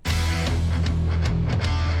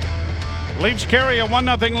Leafs carry a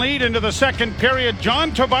 1-0 lead into the second period.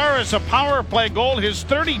 John Tavares, a power play goal, his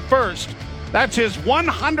 31st. That's his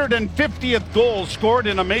 150th goal scored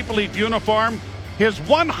in a Maple Leaf uniform. His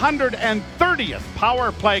 130th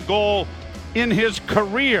power play goal in his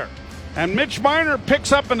career. And Mitch Marner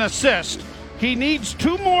picks up an assist. He needs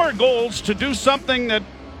 2 more goals to do something that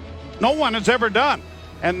no one has ever done.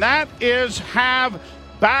 And that is have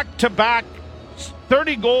back-to-back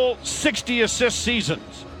 30-goal, 60-assist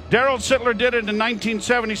seasons. Darryl Sittler did it in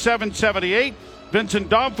 1977-78. Vincent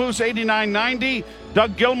Domfus, 89-90.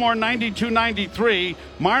 Doug Gilmour, 92-93.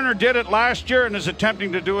 Marner did it last year and is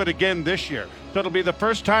attempting to do it again this year. So it'll be the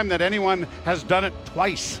first time that anyone has done it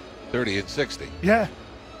twice. 30 and 60. Yeah.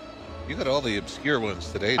 You got all the obscure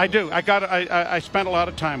ones today. I do. I spent a lot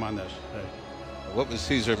of time on this. What was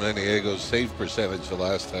Cesar Maniego's save percentage the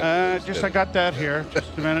last time? I got that here. Just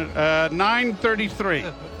a minute. 933.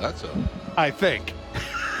 That's all. I think.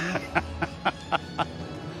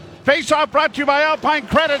 Face-off brought to you by Alpine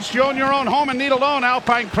Credits. You own your own home and need a loan.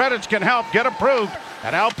 Alpine Credits can help. Get approved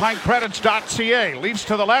at alpinecredits.ca. Leafs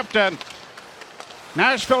to the left and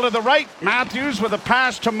Nashville to the right. Matthews with a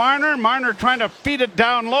pass to Marner. Marner trying to feed it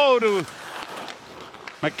down low to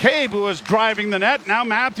McCabe, who is driving the net. Now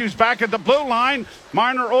Matthews back at the blue line.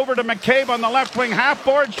 Marner over to McCabe on the left wing half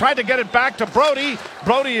boards. Tried to get it back to Brody.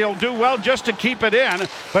 Brody will do well just to keep it in,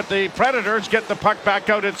 but the Predators get the puck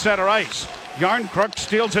back out at center ice. Yarncrook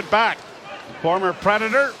steals it back. Former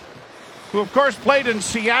Predator, who of course played in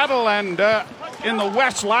Seattle and in the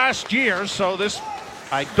West last year, so this,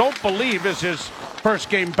 I don't believe, is his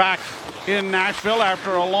first game back in Nashville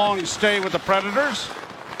after a long stay with the Predators.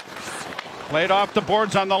 Played off the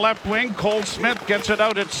boards on the left wing. Cole Smith gets it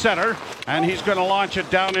out at center, and he's going to launch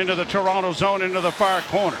it down into the Toronto zone into the far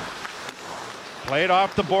corner. Played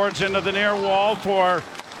off the boards into the near wall for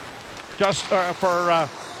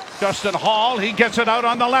Justin Hall. He gets it out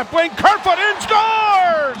on the left wing. Kerfoot in,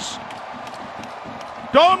 scores!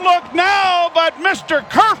 Don't look now, but Mr.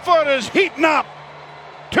 Kerfoot is heating up.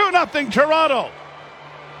 2-0 Toronto.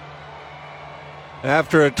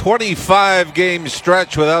 After a 25-game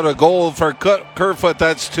stretch without a goal for Kerfoot,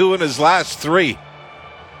 that's 2 in his last 3.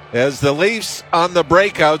 As the Leafs on the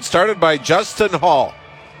breakout, started by Justin Hall,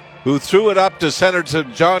 who threw it up to center to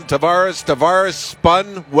John Tavares. Tavares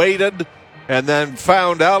spun, waited, and then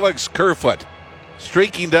found Alex Kerfoot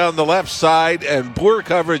streaking down the left side, and poor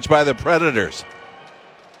coverage by the Predators.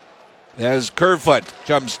 As Kerfoot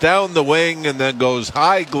jumps down the wing and then goes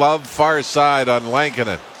high glove far side on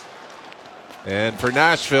Lankinen. And for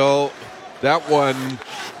Nashville, that one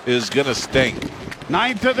is going to sting.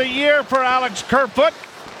 9th of the year for Alex Kerfoot.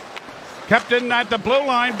 Kept in at the blue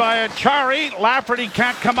line by Achari. Lafferty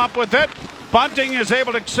can't come up with it. Bunting is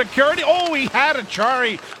able to secure it. Oh, he had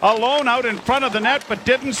Achari alone out in front of the net, but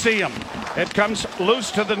didn't see him. It comes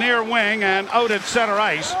loose to the near wing and out at center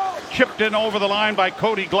ice. Chipped in over the line by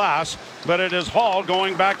Cody Glass, but it is Hall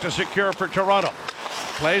going back to secure for Toronto.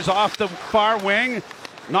 Plays off the far wing.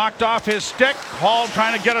 Knocked off his stick. Hall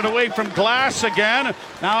trying to get it away from Glass again.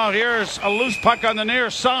 Now here's a loose puck on the near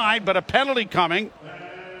side, but a penalty coming.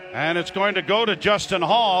 And it's going to go to Justin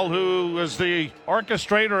Hall, who is the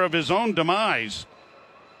orchestrator of his own demise.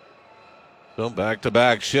 So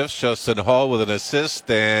back-to-back shifts. Justin Hall with an assist.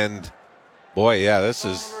 And, boy, yeah, this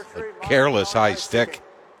is a careless high stick,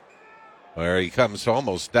 where he comes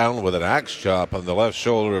almost down with an axe chop on the left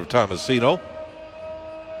shoulder of Tomasino.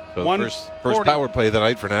 So first power play of the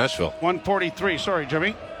night for Nashville. 143, sorry,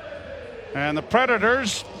 Jimmy. And the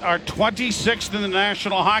Predators are 26th in the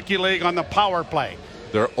National Hockey League on the power play.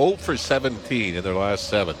 They're 0 for 17 in their last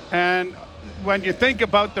 7. And when you think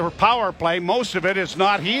about their power play, most of it is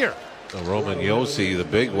not here. Roman Josi, the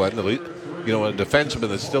big one, a defenseman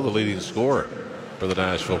that's still the leading scorer for the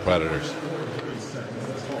Nashville Predators.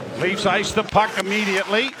 Leafs ice the puck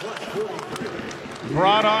immediately.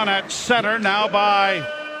 Brought on at center now by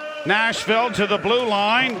Nashville to the blue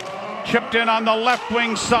line. Chipped in on the left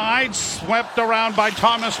wing side. Swept around by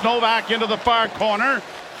Thomas Novak into the far corner.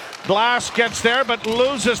 Glass gets there but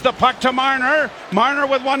loses the puck to Marner. Marner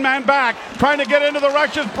with one man back. Trying to get into the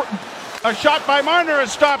rushes. A shot by Marner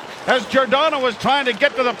is stopped as Giordano was trying to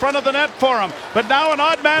get to the front of the net for him. But now an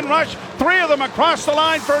odd man rush. 3 of them across the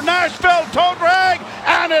line for Nashville. Toe drag.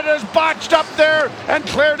 And it is botched up there and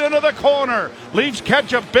cleared into the corner. Leafs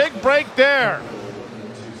catch a big break there.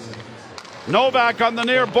 Novak on the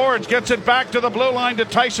near boards gets it back to the blue line to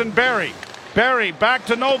Tyson Barrie. Barrie back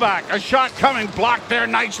to Novak. A shot coming, blocked there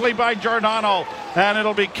nicely by Giordano. And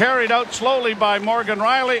it'll be carried out slowly by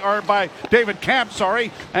David Camp,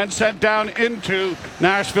 and sent down into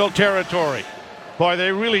Nashville territory. Boy,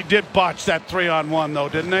 they really did botch that 3-on-1, though,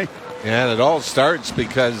 didn't they? And it all starts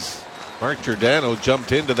because Mark Giordano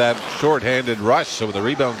jumped into that short-handed rush, so when the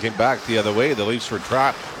rebound came back the other way, the Leafs were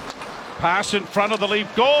trapped. Pass in front of the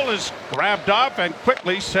Leaf goal is grabbed up and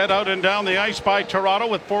quickly set out and down the ice by Toronto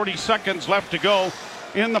with 40 seconds left to go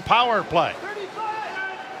in the power play.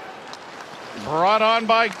 Brought on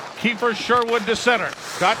by Kiefer Sherwood to center.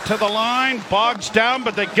 Got to the line, bogs down,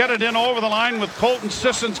 but they get it in over the line with Colton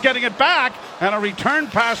Sissons getting it back. And a return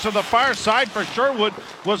pass to the far side for Sherwood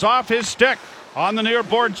was off his stick. On the near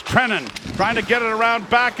boards, Trennan trying to get it around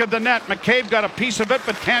back of the net. McCabe got a piece of it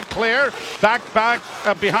but can't clear. Back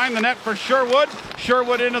behind the net for Sherwood.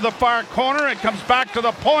 Sherwood into the far corner. It comes back to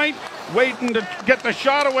the point. Waiting to get the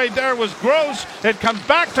shot away there was Gross. It comes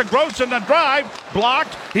back to Gross in the drive.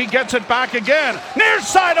 Blocked. He gets it back again. Near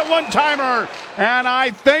side a one-timer. And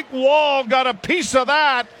I think Wall got a piece of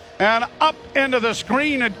that. And up into the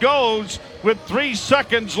screen it goes with 3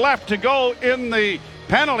 seconds left to go in the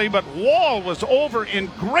penalty, but Wall was over in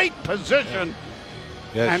great position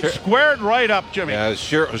and squared right up, Jimmy. Yeah,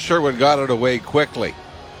 Sherwood got it away quickly.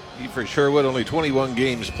 For Sherwood, only 21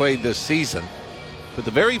 games played this season. But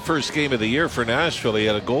the very first game of the year for Nashville, he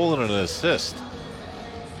had a goal and an assist.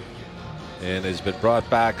 And has been brought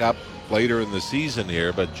back up later in the season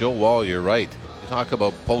here. But Joe Wall, you're right. You talk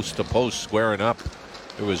about post-to-post squaring up.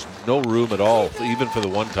 There was no room at all, even for the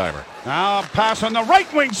one-timer. Now a pass on the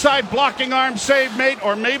right wing side, blocking arm save, mate,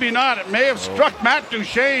 or maybe not. It may have struck Matt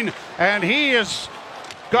Duchene, and he has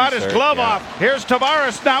got his glove off. Here's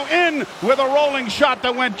Tavares now in with a rolling shot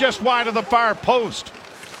that went just wide of the far post.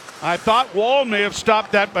 I thought Wall may have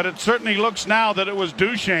stopped that, but it certainly looks now that it was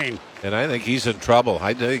Duchene. And I think he's in trouble.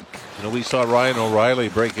 I think, we saw Ryan O'Reilly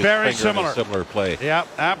break his finger in a similar play. Yeah,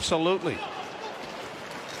 absolutely.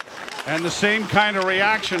 And the same kind of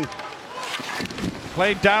reaction.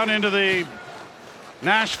 Played down into the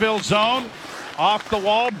Nashville zone. Off the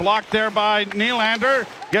wall, blocked there by Nylander.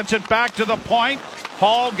 Gets it back to the point.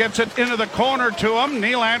 Hall gets it into the corner to him.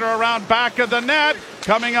 Nylander around back of the net.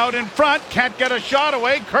 Coming out in front. Can't get a shot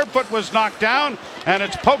away. Kerfoot was knocked down. And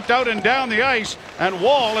it's poked out and down the ice. And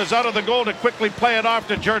Wall is out of the goal to quickly play it off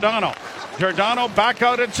to Giordano. Giordano back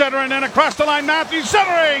out at center and then across the line. Matthews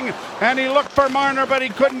centering. And he looked for Marner, but he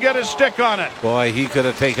couldn't get his stick on it. Boy, he could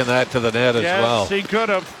have taken that to the net as well. Yes, he could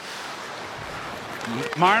have.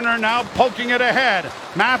 Marner now poking it ahead.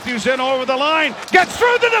 Matthews in over the line. Gets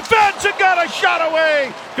through the defense and got a shot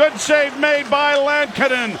away. Good save made by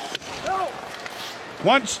Lankinen.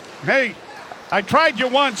 Hey, I tried you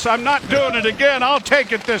once. I'm not doing it again. I'll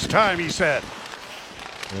take it this time, he said.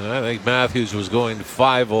 And I think Matthews was going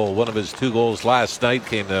 5-0. One of his 2 goals last night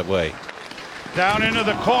came that way. Down into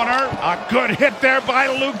the corner. A good hit there by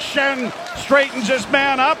Luke Schenn. Straightens his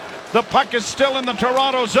man up. The puck is still in the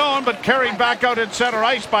Toronto zone, but carried back out at center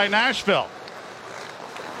ice by Nashville.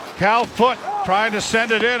 Cal Foote trying to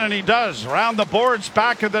send it in, and he does. Around the boards,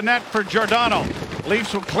 back of the net for Giordano.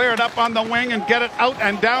 Leafs will clear it up on the wing and get it out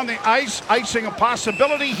and down the ice. Icing a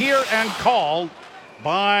possibility here and called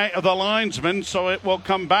by the linesman, so it will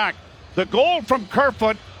come back. The goal from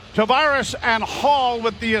Kerfoot, Tavares and Hall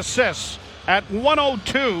with the assists at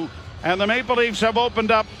 1:02, and the Maple Leafs have opened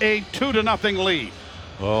up a 2-0 lead.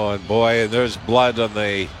 Oh, and boy, and there's blood on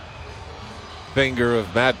the finger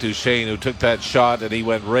of Matt Duchene, who took that shot, and he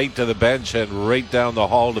went right to the bench and right down the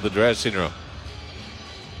hall to the dressing room.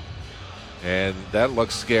 And that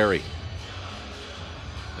looks scary.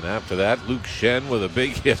 And after that, Luke Schenn with a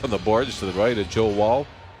big hit on the boards to the right of Joe Wall.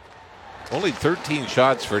 Only 13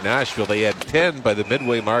 shots for Nashville. They had 10 by the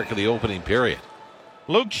midway mark of the opening period.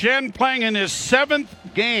 Luke Schenn playing in his 7th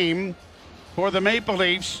game for the Maple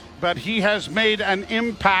Leafs, but he has made an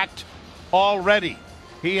impact already.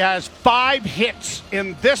 He has 5 hits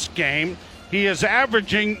in this game. He is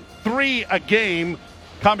averaging 3 a game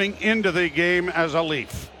coming into the game as a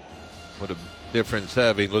Leaf. What a difference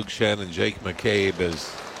having Luke Schenn and Jake McCabe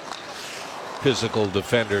as physical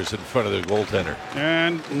defenders in front of their goaltender.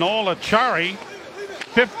 And Noel Acciari,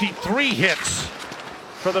 53 hits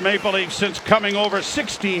for the Maple Leafs since coming over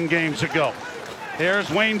 16 games ago.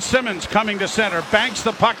 There's Wayne Simmons coming to center. Banks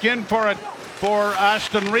the puck in for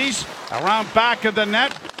Aston Reese. Around back of the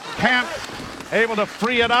net. Camp able to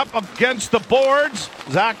free it up against the boards.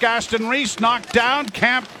 Zach Aston Reese knocked down.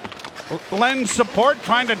 Camp lends support,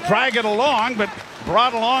 trying to drag it along, but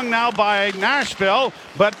brought along now by Nashville.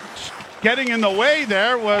 But getting in the way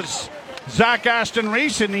there was Zach Aston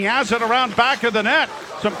Reese, and he has it around back of the net.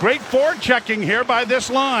 Some great forechecking here by this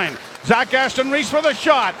line. Zach Aston Reese with a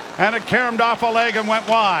shot, and it caromed off a leg and went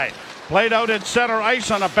wide. Played out at center ice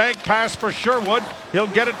on a bank pass for Sherwood. He'll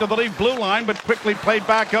get it to the Leaf blue line, but quickly played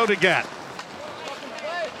back out again.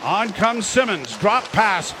 On comes Simmons. Drop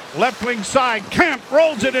pass. Left wing side. Kemp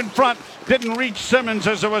rolls it in front. Didn't reach Simmons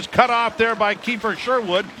as it was cut off there by Kiefer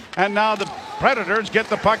Sherwood. And now the Predators get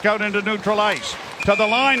the puck out into neutral ice. To the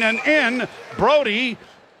line and in. Brody,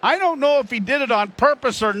 I don't know if he did it on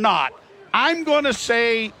purpose or not. I'm going to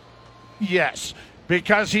say yes.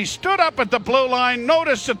 Because he stood up at the blue line,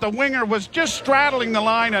 noticed that the winger was just straddling the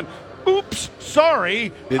line, and oops,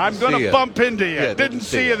 sorry, I'm going to bump into you. Yeah, didn't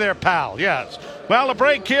see you there, pal. Yes. Well, a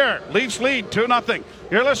break here. Leafs lead 2-0.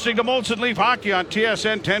 You're listening to Molson Leaf Hockey on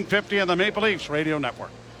TSN 1050 and the Maple Leafs Radio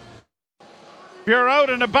Network. If you're out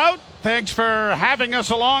and about, thanks for having us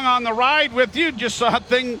along on the ride with you. Just saw a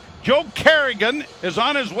thing. Joe Kerrigan is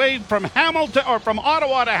on his way from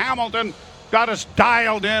Ottawa to Hamilton. Got us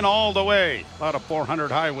dialed in all the way. A lot of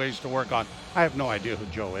 400 highways to work on. I have no idea who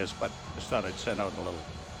Joe is, but just thought I'd send out a little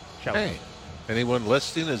shout. Hey, anyone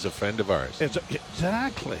listening is a friend of ours.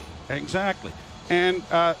 Exactly. And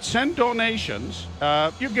send donations.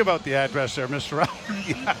 You give out the address there, Mr.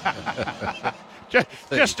 Ralph.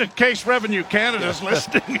 just in case Revenue Canada's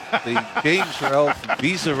listening. The James Ralph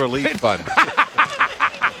Visa Relief Fund.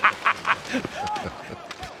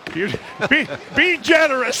 Be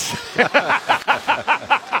generous.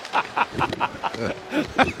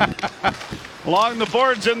 Along the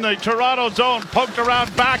boards in the Toronto zone, poked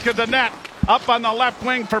around back of the net. Up on the left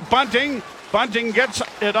wing for Bunting. Bunting gets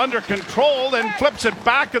it under control, then flips it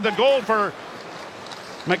back to the goal for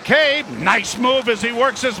McCabe. Nice move as he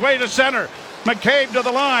works his way to center. McCabe to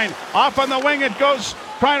the line. Off on the wing it goes.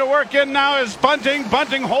 Trying to work in now is Bunting.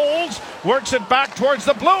 Bunting holds, works it back towards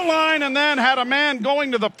the blue line, and then had a man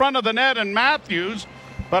going to the front of the net in Matthews.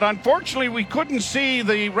 But unfortunately, we couldn't see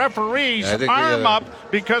the referee's arm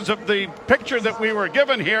up because of the picture that we were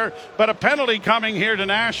given here. But a penalty coming here to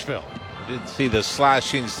Nashville. Didn't see the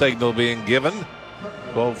slashing signal being given.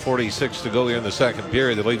 12:46 to go here in the second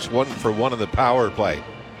period. The Leafs 1 for 1 in the power play.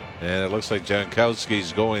 And it looks like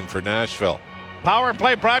Jankowski's going for Nashville. Power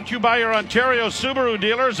play brought to you by your Ontario Subaru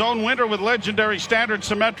dealers. Own winter with legendary standard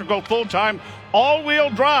symmetrical full-time all-wheel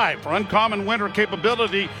drive. For uncommon winter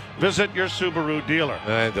capability, visit your Subaru dealer.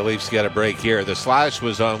 And the Leafs get a break here. The slash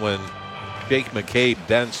was on when Jake McCabe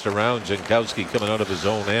danced around Jankowski coming out of his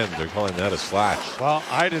own end. They're calling that a slash. Well,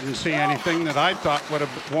 I didn't see anything that I thought would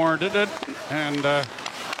have warranted it. And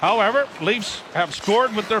however, Leafs have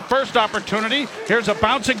scored with their first opportunity. Here's a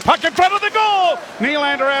bouncing puck in front of the goal.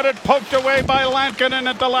 Nylander had it poked away by Lankinen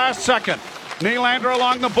at the last second. Nylander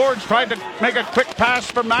along the boards tried to make a quick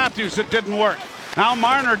pass for Matthews. It didn't work. Now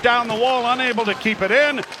Marner down the wall, unable to keep it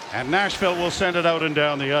in. And Nashville will send it out and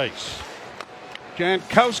down the ice.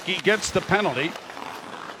 Jankowski gets the penalty.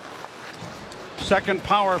 Second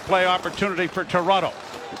power play opportunity for Toronto.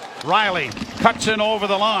 Riley cuts in over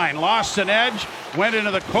the line, lost an edge, went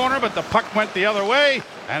into the corner, but the puck went the other way,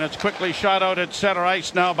 and it's quickly shot out at center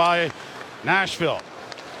ice now by Nashville.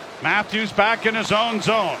 Matthews back in his own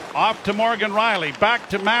zone. Off to Morgan Riley, back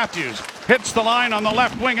to Matthews. Hits the line on the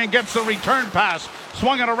left wing and gets the return pass.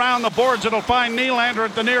 Swung it around the boards. It'll find Nylander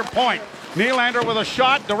at the near point. Nylander with a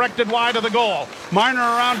shot directed wide of the goal. Marner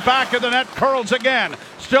around back of the net, curls again.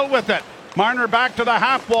 Still with it. Marner back to the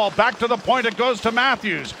half wall, back to the point. It goes to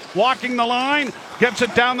Matthews. Walking the line, gets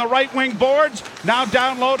it down the right wing boards. Now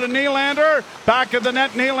down low to Nylander. Back of the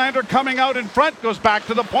net, Nylander coming out in front, goes back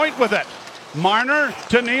to the point with it. Marner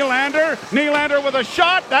to Nylander. Nylander with a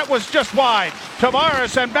shot. That was just wide.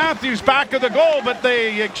 Tavares and Matthews back of the goal, but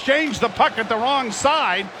they exchanged the puck at the wrong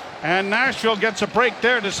side. And Nashville gets a break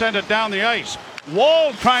there to send it down the ice.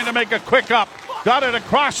 Wall trying to make a quick up. Got it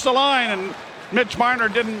across the line, and Mitch Marner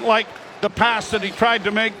didn't like the pass that he tried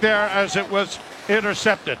to make there as it was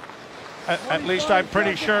intercepted. At least I'm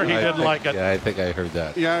pretty sure he didn't like it. Yeah, I think I heard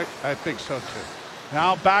that. Yeah, I think so too.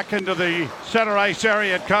 Now back into the center ice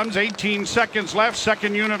area it comes. 18 seconds left.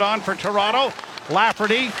 Second unit on for Toronto.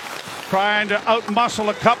 Lafferty trying to outmuscle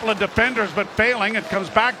a couple of defenders, but failing. It comes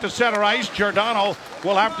back to center ice. Giordano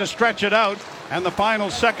will have to stretch it out, and the final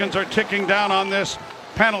seconds are ticking down on this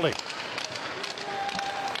penalty.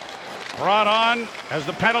 Brought on as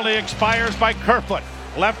the penalty expires by Kerfoot.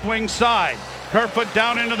 Left wing side. Kerfoot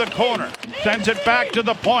down into the corner. Sends it back to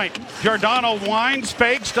the point. Giordano winds,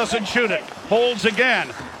 fakes, doesn't shoot it. Holds again.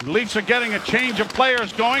 Leafs are getting a change of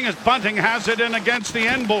players going as Bunting has it in against the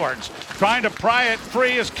end boards. Trying to pry it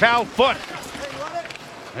free is Cal Foote.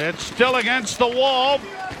 It's still against the wall.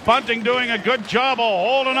 Bunting doing a good job of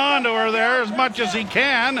holding on to her there as much as he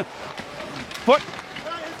can. Foote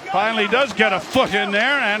finally does get a foot in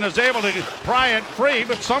there and is able to pry it free,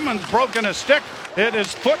 but someone's broken a stick. It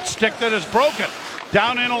is Foote's stick that is broken.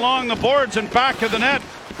 Down in along the boards and back of the net.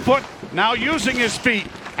 Foote now using his feet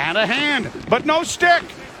and a hand, but no stick.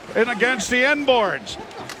 in against the end boards?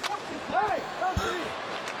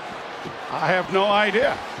 I have no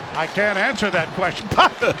idea. I can't answer that question.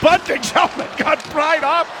 Bunting's helmet got pried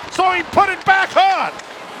off, so he put it back on.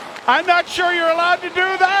 I'm not sure you're allowed to do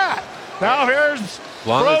that. Now here's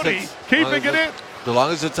Brody keeping it in. As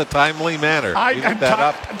long as it's a timely manner.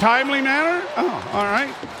 Timely manner? Oh, all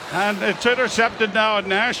right. And it's intercepted now in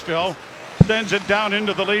Nashville. Sends it down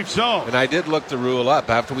into the Leaf zone. And I did look the rule up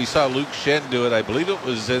after we saw Luke Shen do it. I believe it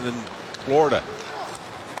was in Florida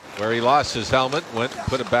where he lost his helmet, went and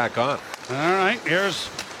put it back on. All right, here's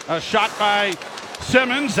a shot by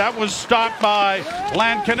Simmons. That was stopped by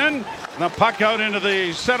Lankinen. The puck out into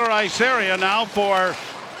the center ice area now for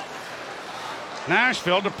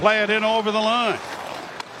Nashville to play it in over the line.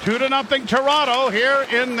 2-0 Toronto here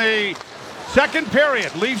in the second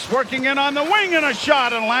period. Leafs working in on the wing and a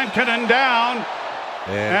shot, and Lankinen down.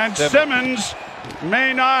 And Simmons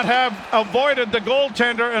may not have avoided the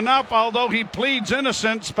goaltender enough, although he pleads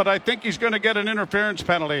innocence, but I think he's going to get an interference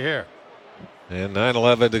penalty here. And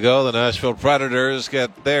 9:11 to go. The Nashville Predators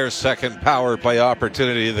get their second power play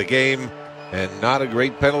opportunity of the game, and not a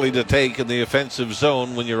great penalty to take in the offensive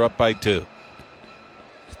zone when you're up by 2.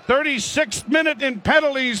 36th minute in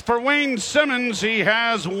penalties for Wayne Simmons. He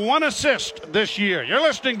has 1 assist this year. You're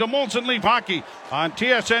listening to Molson Leaf Hockey on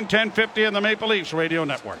TSN 1050 and the Maple Leafs Radio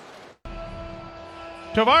Network.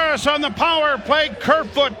 Tavares on the power play.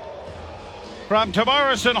 Kerfoot from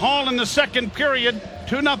Tavares and Hall in the second period.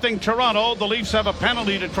 2-0 Toronto. The Leafs have a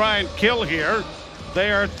penalty to try and kill here.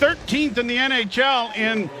 They are 13th in the NHL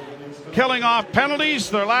in killing off penalties.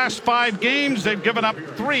 Their last 5 games, they've given up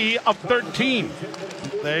 3 of 13.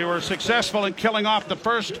 They were successful in killing off the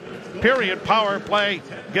first period power play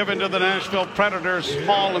given to the Nashville Predators.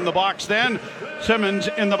 Hall in the box then. Simmons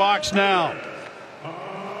in the box now.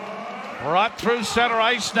 Brought through center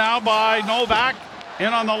ice now by Novak.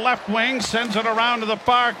 In on the left wing. Sends it around to the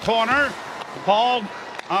far corner. Ball,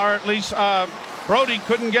 or at least Brody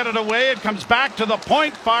couldn't get it away. It comes back to the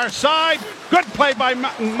point, far side. Good play by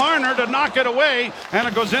Marner to knock it away, and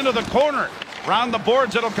it goes into the corner. Round the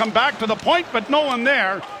boards, it'll come back to the point, but no one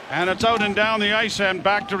there. And it's out and down the ice, and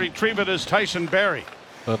back to retrieve it is Tyson Barrie.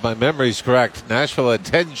 Well, if my memory's correct, Nashville had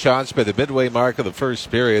 10 shots by the midway mark of the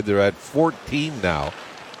first period. They're at 14 now,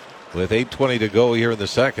 with 8:20 to go here in the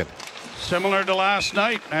second. Similar to last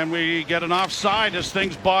night, and we get an offside as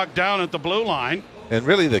things bog down at the blue line. And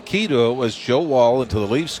really the key to it was Joe Woll until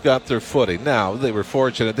the Leafs got their footing. Now, they were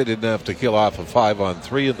fortunate they didn't have to kill off a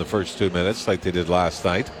 5-on-3 in the first 2 minutes like they did last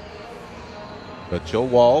night. But Joe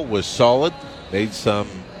Woll was solid, made some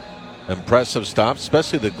impressive stops,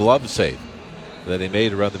 especially the glove save that he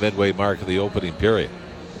made around the midway mark of the opening period.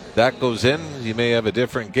 That goes in, you may have a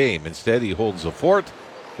different game. Instead, he holds the fort.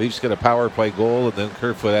 Leafs get a power play goal, and then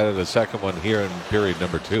Kerfoot added a second one here in period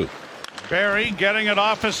number 2. Barrie getting it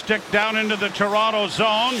off a stick down into the Toronto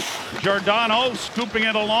zone. Giordano scooping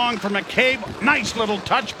it along for McCabe. Nice little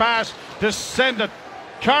touch pass to send a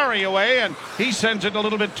Chari away, and he sends it a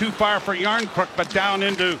little bit too far for Yarncrook, but down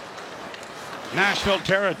into Nashville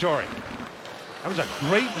territory. That was a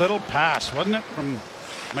great little pass, wasn't it, from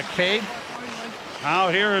McCabe? Now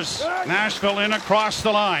here's Nashville in across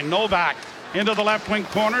the line. Novak into the left wing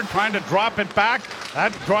corner, trying to drop it back.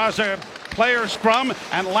 That draws a player scrum,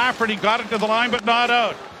 and Lafferty got it to the line, but not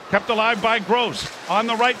out. Kept alive by Gross. On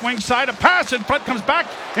the right wing side, a pass in front, comes back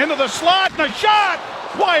into the slot, and a shot!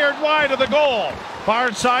 Wired wide of the goal.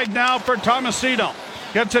 Far side now for Tomasino.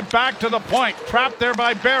 Gets it back to the point. Trapped there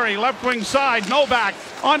by Barrie. Left wing side, Novak.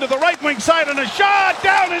 Onto the right wing side, and a shot!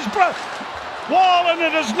 Down his wall, and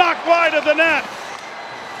it is knocked wide of the net.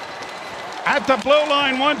 At the blue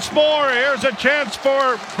line once more. Here's a chance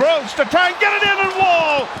for Gross to try and get it in, and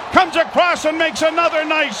Wall comes across and makes another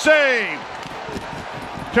nice save.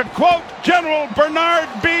 To quote General Bernard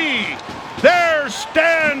B., there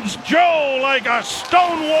stands Joe like a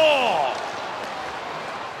stone wall.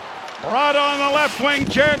 Right on the left wing,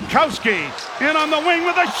 Jankowski. In on the wing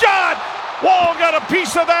with a shot. Wall got a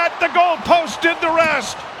piece of that. The goal post did the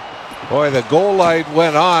rest. Boy, the goal light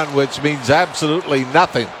went on, which means absolutely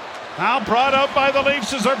nothing. Now brought out by the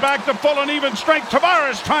Leafs as they're back to full and even strength.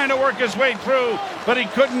 Tavares trying to work his way through, but he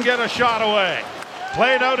couldn't get a shot away.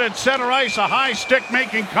 Played out at center ice, a high stick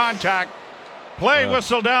making contact. Play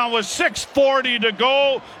whistle down with 6:40 to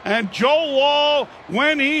go, and Joe Woll,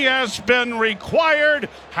 when he has been required,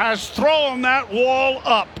 has thrown that wall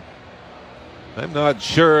up. I'm not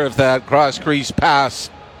sure if that cross-crease pass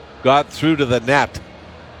got through to the net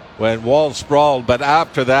when Woll sprawled, but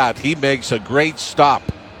after that, he makes a great stop,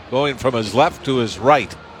 going from his left to his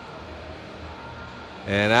right.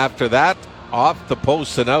 And after that, off the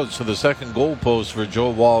post and out, so the second goal post for Joe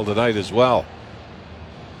Wall tonight as well.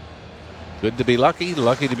 Good to be lucky,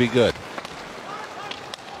 lucky to be good.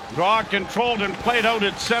 Draw controlled and played out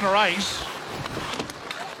at center ice.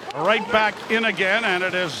 Right back in again, and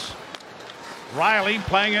it is Riley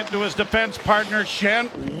playing it to his defense partner, Shen.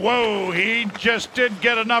 Whoa, he just did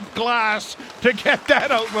get enough glass to get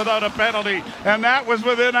that out without a penalty, and that was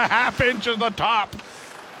within a half inch of the top.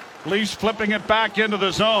 Leafs flipping it back into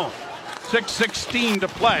the zone. 6:16 to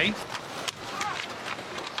play.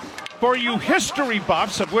 For you history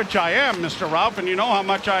buffs, of which I am, Mr. Ralph, and you know how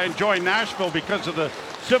much I enjoy Nashville because of the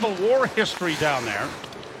Civil War history down there.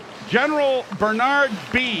 General Bernard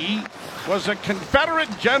B. was a Confederate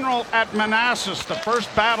general at Manassas, the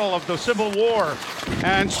first battle of the Civil War.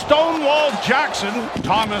 And Stonewall Jackson,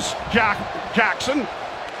 Thomas Jackson,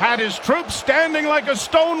 had his troops standing like a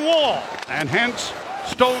stone wall, and hence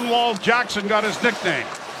Stonewall Jackson got his nickname.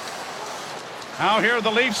 Now here are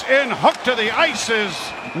the Leafs in, hooked to the ice is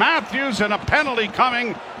Matthews, and a penalty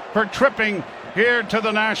coming for tripping here to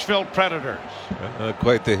the Nashville Predators. Not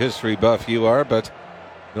quite the history buff you are, but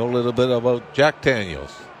know a little bit about Jack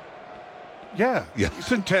Daniels. Yeah,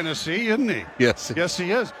 he's in Tennessee, isn't he? Yes. Yes,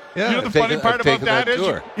 he is. Yeah, you know the funny part about that is,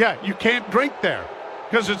 tour. you can't drink there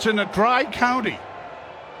because it's in a dry county.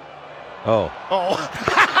 Oh.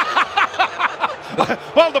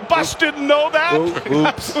 Well, the bus didn't know that.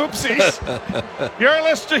 Oops. Oopsies. You're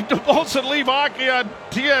listening to Molson Leaf Hockey on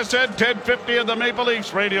TSN 1050 of the Maple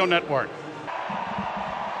Leafs Radio Network.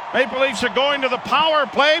 Maple Leafs are going to the power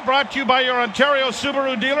play, brought to you by your Ontario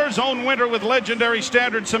Subaru dealers. Own winter with legendary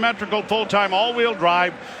standard symmetrical full-time all-wheel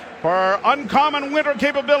drive. For uncommon winter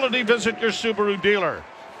capability, visit your Subaru dealer.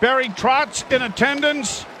 Barry Trotz in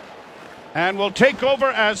attendance and will take over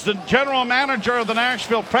as the general manager of the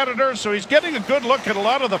Nashville Predators. So he's getting a good look at a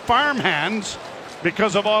lot of the farmhands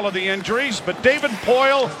because of all of the injuries. But David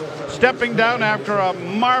Poile stepping down after a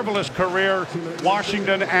marvelous career,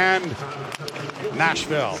 Washington and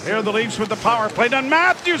Nashville. Here are the Leafs with the power play. Then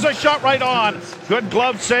Matthews, a shot right on. Good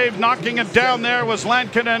glove save. Knocking it down there was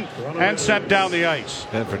Lankinen and sent down the ice.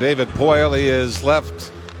 And for David Poile, he has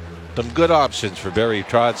left some good options for Barry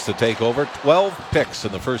Trotz to take over. 12 picks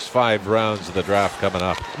in the first 5 rounds of the draft coming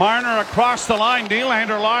up. Marner across the line.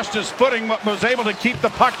 Nylander lost his footing but was able to keep the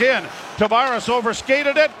puck in. Tavares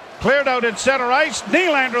overskated it. Cleared out at center ice.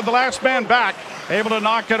 Nylander, the last man back, able to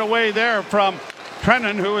knock it away there from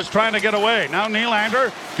Trennan, who is trying to get away. Now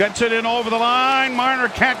Nylander gets it in over the line. Marner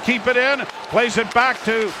can't keep it in. Plays it back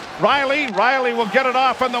to Riley. Riley will get it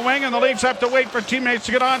off on the wing, and the Leafs have to wait for teammates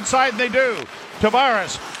to get onside, and they do.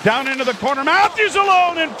 Tavares down into the corner. Matthews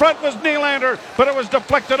alone. In front was Nylander, but it was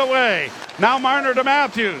deflected away. Now Marner to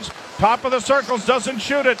Matthews. Top of the circles, doesn't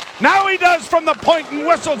shoot it. Now he does from the point and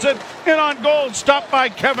whistles it in on goal. Stopped by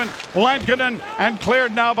Kevin Lankinen and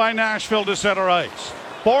cleared now by Nashville to center ice.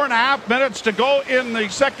 4.5 minutes to go in the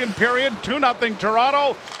second period. 2-0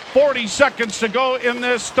 Toronto. 40 seconds to go in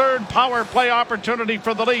this third power play opportunity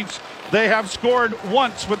for the Leafs. They have scored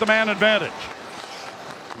once with the man advantage.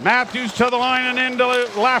 Matthews to the line and into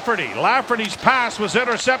Lafferty. Lafferty's pass was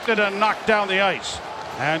intercepted and knocked down the ice.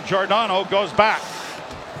 And Giordano goes back.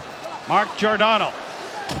 Mark Giordano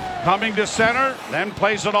coming to center, then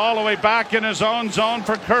plays it all the way back in his own zone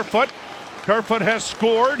for Kerfoot. Kerfoot has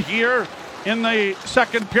scored here in the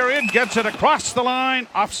second period, gets it across the line,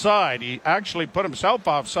 offside. He actually put himself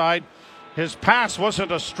offside. His pass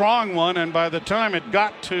wasn't a strong one, and by the time it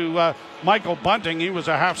got to Michael Bunting, he was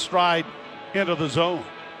a half stride into the zone.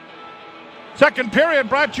 Second period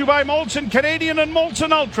brought to you by Molson Canadian and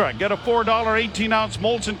Molson Ultra. Get a $4 18-ounce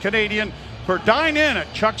Molson Canadian for dine-in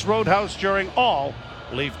at Chuck's Roadhouse during all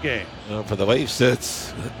Leaf games. Well, for the Leafs,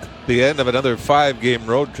 it's the end of another 5-game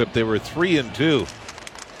road trip. They were 3-2.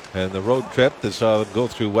 And the road trip, they saw them go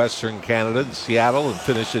through Western Canada and Seattle and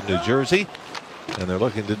finish in New Jersey. And they're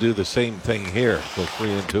looking to do the same thing here. Go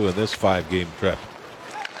 3-2 in this 5-game trip.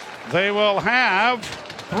 They will have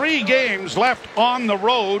 3 games left on the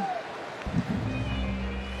road,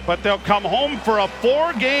 but they'll come home for a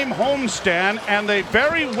 4-game homestand, and they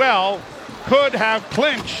very well could have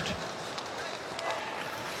clinched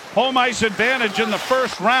home ice advantage in the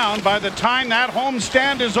first round by the time that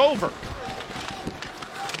homestand is over.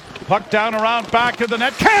 Puck down around back of the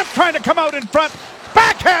net. Camp trying to come out in front.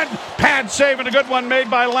 Backhand pad save, and a good one made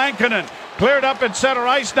by Lankinen. Cleared up at center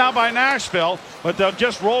ice now by Nashville, but they'll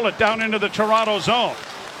just roll it down into the Toronto zone.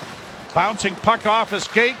 Bouncing puck off his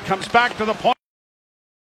skate, comes back to the point.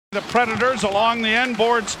 The Predators along the end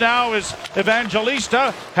boards now is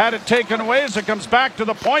Evangelista. Had it taken away as it comes back to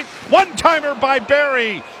the point. One-timer by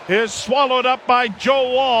Barrie is swallowed up by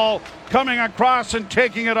Joe Woll, coming across and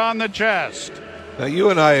taking it on the chest. Now, you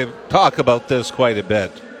and I talk about this quite a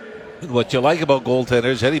bit. What you like about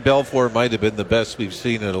goaltenders, Eddie Belfour might have been the best we've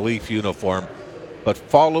seen in a Leaf uniform, but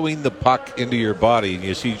following the puck into your body. And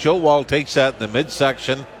you see Joe Woll takes that in the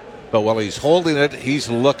midsection, but while he's holding it, he's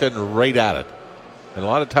looking right at it. And a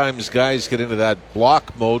lot of times guys get into that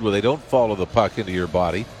block mode where they don't follow the puck into your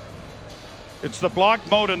body. It's the block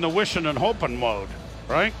mode and the wishing and hoping mode,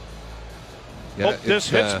 right? Yeah, this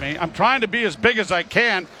hits me. I'm trying to be as big as I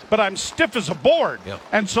can, but I'm stiff as a board. Yeah.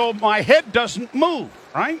 And so my head doesn't move,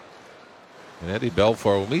 right? And Eddie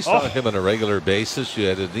Belfour, when we saw him on a regular basis, you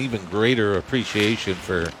had an even greater appreciation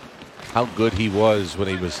for how good he was when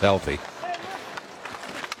he was healthy.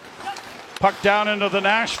 Puck down into the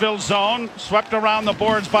Nashville zone, swept around the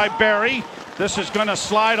boards by Barrie. This is going to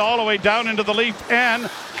slide all the way down into the Leaf end.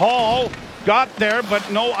 Hall got there,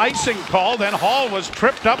 but no icing call. Then Hall was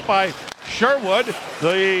tripped up by Sherwood.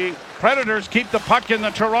 The Predators keep the puck in the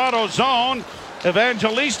Toronto zone.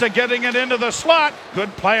 Evangelista getting it into the slot. Good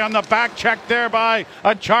play on the back check there by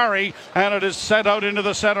Achari, and it is set out into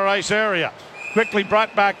the center ice area. Quickly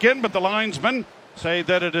brought back in, but the linesman say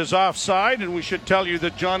that it is offside, and we should tell you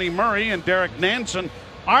that Johnny Murray and Derek Nansen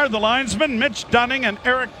are the linesmen. Mitch Dunning and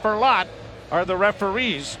Eric Berlot are the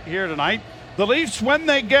referees here tonight. The Leafs, when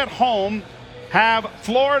they get home, have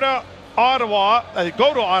Florida, Ottawa,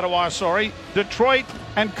 Detroit,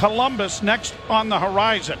 and Columbus next on the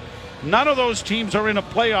horizon. None of those teams are in a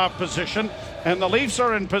playoff position, and the Leafs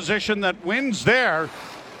are in position that wins there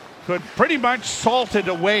could pretty much salt it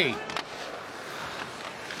away.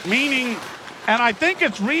 Meaning, and I think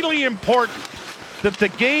it's really important that the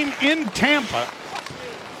game in Tampa,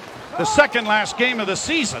 the second last game of the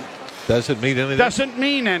season, doesn't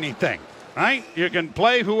mean anything, right? You can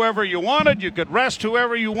play whoever you wanted. You could rest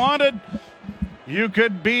whoever you wanted. You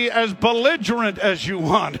could be as belligerent as you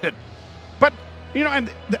wanted. But, you know,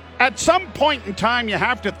 and at some point in time, you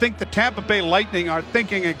have to think the Tampa Bay Lightning are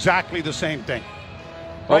thinking exactly the same thing.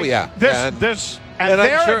 Right? Oh, yeah.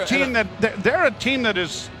 They're a team that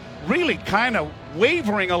is really kind of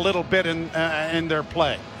wavering a little bit in their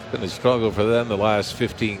play. It's been a struggle for them the last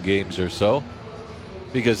 15 games or so,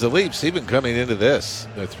 because the Leafs, even coming into this,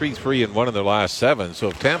 they're 3-3-1 in their last 7. So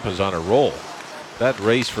if Tampa's on a roll, that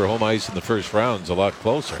race for home ice in the first round is a lot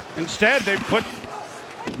closer. Instead, they put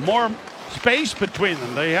more space between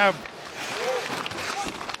them. They have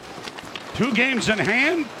 2 games in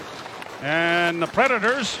hand, and the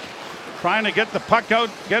Predators trying to get the puck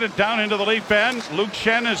out, get it down into the Leaf end. Luke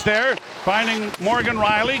Shen is there, finding Morgan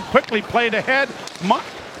Riley. Quickly played ahead.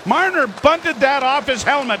 Marner bunted that off his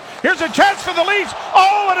helmet. Here's a chance for the Leafs.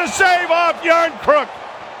 Oh, and a save off Yarncrook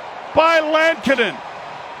by Lankinen.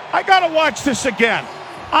 I got to watch this again.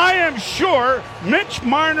 I am sure Mitch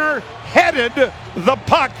Marner headed the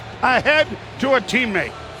puck ahead to a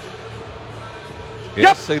teammate.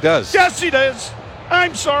 Yes, he does. Yes, he does.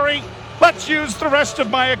 I'm sorry. Let's use the rest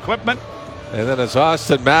of my equipment. And then as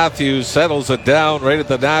Austin Matthews settles it down right at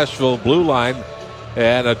the Nashville blue line,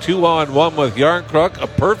 and a 2-on-1 with Yarncrook. A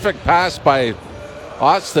perfect pass by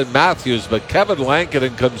Austin Matthews, but Kevin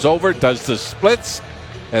Lankinen comes over, does the splits,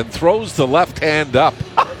 and throws the left hand up.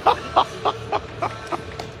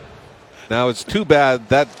 Now it's too bad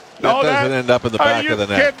that doesn't end up in the back of the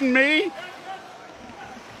net. Are you kidding me?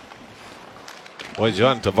 Well,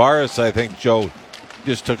 John Tavares, I think Joe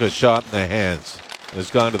just took a shot in the hands and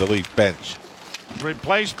has gone to the Leaf bench.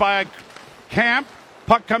 Replaced by Camp.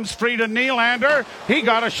 Puck comes free to Nylander. He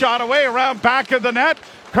got a shot away around back of the net.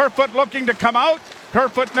 Kerfoot looking to come out.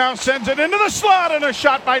 Kerfoot now sends it into the slot, and a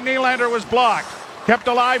shot by Nylander was blocked. Kept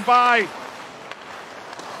alive by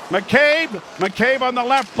McCabe. McCabe on the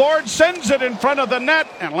left board sends it in front of the net,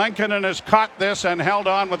 and Lankinen has caught this and held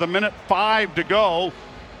on with 1:05 to go.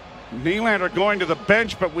 Nylander going to the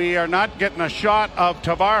bench, but we are not getting a shot of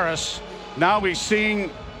Tavares. Now we're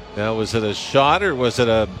seeing. Now, was it a shot or was it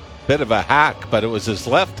a bit of a hack? But it was his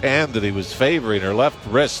left hand that he was favoring, or left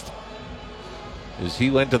wrist, as he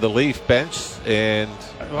went to the Leaf bench. And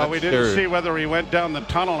well, we didn't see whether he went down the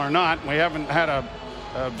tunnel or not. We haven't had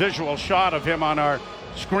a visual shot of him on our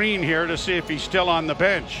screen here to see if he's still on the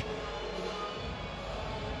bench.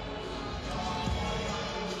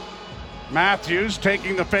 Matthews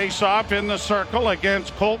taking the face-off in the circle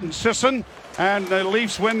against Colton Sisson, and the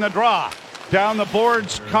Leafs win the draw. Down the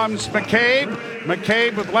boards comes McCabe.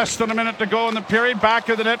 McCabe with less than a minute to go in the period. Back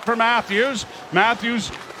of the net for Matthews.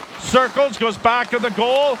 Matthews circles, goes back to the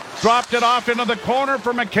goal, dropped it off into the corner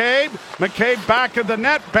for McCabe. McCabe back of the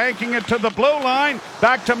net, banking it to the blue line.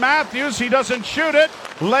 Back to Matthews. He doesn't shoot it.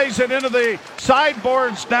 Lays it into the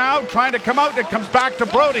sideboards now, trying to come out. It comes back to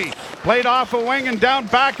Brody. Played off a wing and down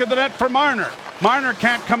back of the net for Marner. Marner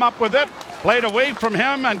can't come up with it. Played away from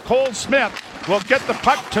him, and Cole Smith will get the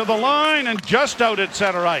puck to the line and just out at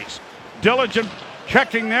center ice. Diligent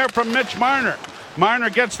checking there from Mitch Marner. Marner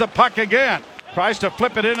gets the puck again. Tries to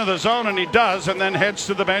flip it into the zone, and he does, and then heads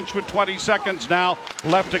to the bench with 20 seconds now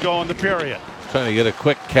left to go in the period. Trying to get a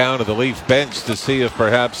quick count of the Leaf bench to see if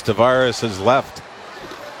perhaps Tavares has left.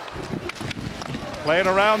 Played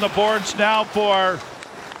around the boards now for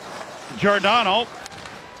Giordano.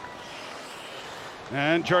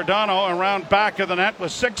 And Giordano around back of the net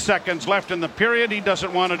with 6 seconds left in the period. He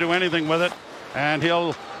doesn't want to do anything with it, and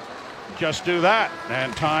he'll just do that,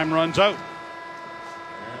 and time runs out.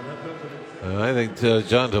 I think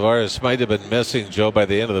John Tavares might have been missing, Joe, by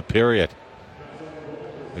the end of the period.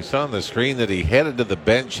 We saw on the screen that he headed to the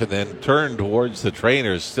bench and then turned towards the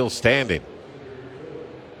trainers, still standing.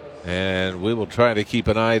 And we will try to keep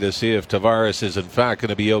an eye to see if Tavares is in fact going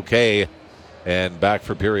to be okay and back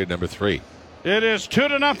for period number 3. It is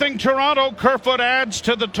 2-0 Toronto. Kerfoot adds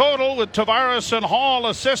to the total with Tavares and Hall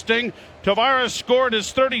assisting. Tavares scored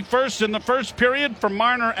his 31st in the first period for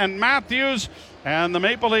Marner and Matthews, and the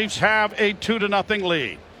Maple Leafs have a 2-0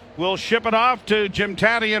 lead. We'll ship it off to Jim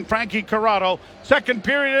Taddy and Frankie Corrado. Second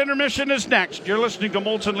period intermission is next. You're listening to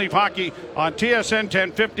Molson Leaf Hockey on TSN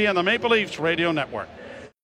 1050 and the Maple Leafs Radio Network.